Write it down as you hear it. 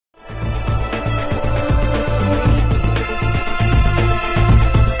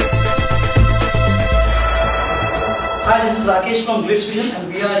is Rakesh from Glitz Vision,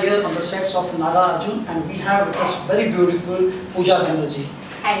 and we are here on the sets of Naga Arjun, and we have with us very beautiful Pooja Bannerjee.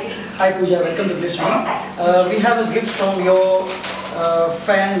 Hi. Hi Pooja, welcome to Glitz Vision. We have a gift from your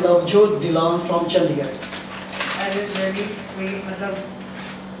fan Lovejoy Dilan from Chandigarh. That is really sweet.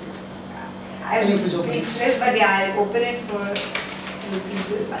 Can you I'm please open it? speechless, but yeah, I'll open it for you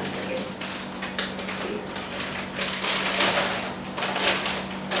people. 1 second.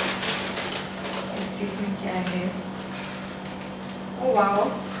 Let's see इसमें क्या है. Oh wow!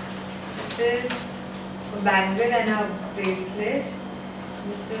 This is a bangle and a bracelet.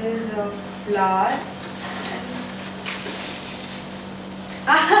 This is a flower.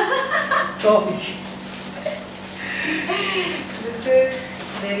 Trophy. This is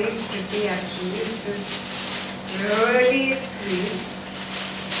very pretty actually. This is really sweet.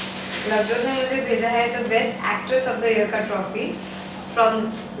 Lovejoy ने मुझे भेजा है the best actress of the year का trophy from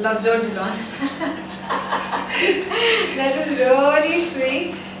Lovejoy Dilan. That is really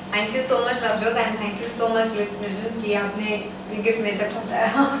sweet. Thank you so much Lovejoy and thank you so much Glitz Vision कि आपने ये gift मेरे तक पहुँचाया.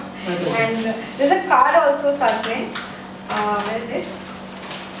 And there's a card also साथ में. Where is it?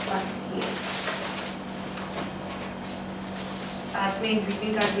 साथ में एक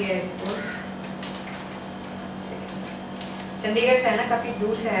ग्रीटिंग कार्ड भी है सपोज. चंडीगढ़ से है ना, काफ़ी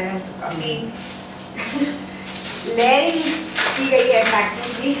दूर से आया है तो काफ़ी लेयरिंग की गई है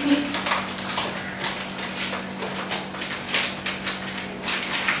पैकिंग की.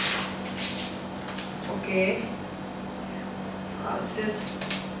 Okay, this is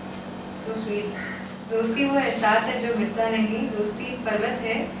so sweet. दोस्ती वो एहसास है जो मिटता नहीं, दोस्ती पर्वत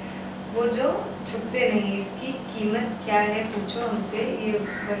है वो जो झुकते नहीं, इसकी कीमत क्या है पूछो हमसे, ये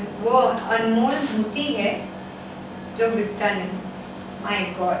वो अनमोल मोती है जो बिकता नहीं. My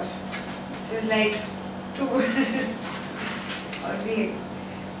God, this is like to good. और भी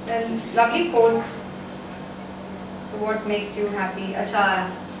lovely quotes. So what makes you happy? अच्छा,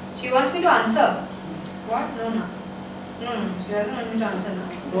 she wants me to answer. What? No no no, she doesn't want me to answer now.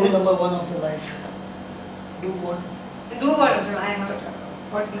 Rule number 1 of the life. Do what? Do what? So I heard.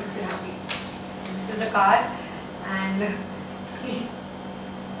 What makes you happy? So this is the card, and this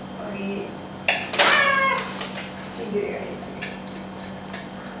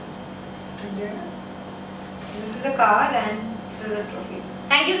is the card and this is the trophy.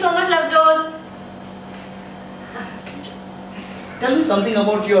 Thank you so much, Lovejoy. Tell me something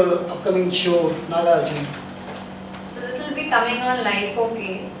about your upcoming show, Naga Arjun. So this will be coming on Live OK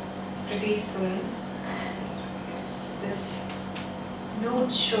pretty soon, and it's this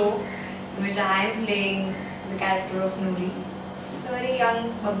huge show in which I am playing the character of Noori. It's a very young,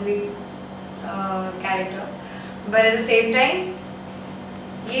 bubbly character, but at the same time,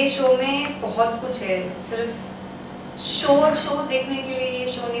 ये show में बहुत कुछ है. सिर्फ show देखने के लिए ये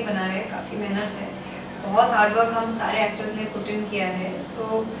शो नहीं बना रहे, काफ़ी मेहनत है, बहुत हार्ड वर्क हम सारे एक्टर्स ने पुट इन किया है. So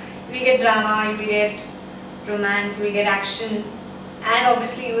you will get drama, you will get romance, you will get action. And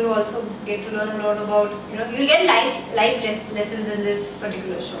obviously you will also get to learn a lot about, you'll get life lessons in this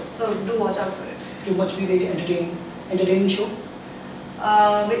particular show. So do watch out for it. Too much be very entertaining show?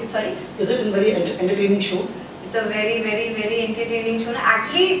 Wait, sorry? Is it a very entertaining show? It's a very very very entertaining show.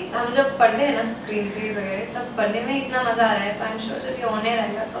 Actually हम जब पढ़ते हैं ना screen pledge वगैरह, तब पढ़ने में इतना मजा आ रहा है, तो आई एम श्योर जब ये ऑन एयर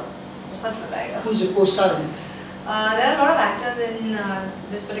आएगा तो बहुत मजा आएगा. Who's your co-star in it? There are a lot of actors in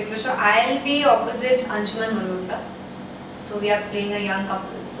this particular show. I'll be opposite Anshuman Malhotra. So we are playing a young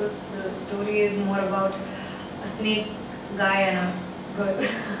couple. So the story is more about a snake guy and a girl.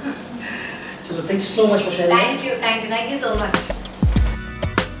 So thank you so much for sharing. Thank you so much.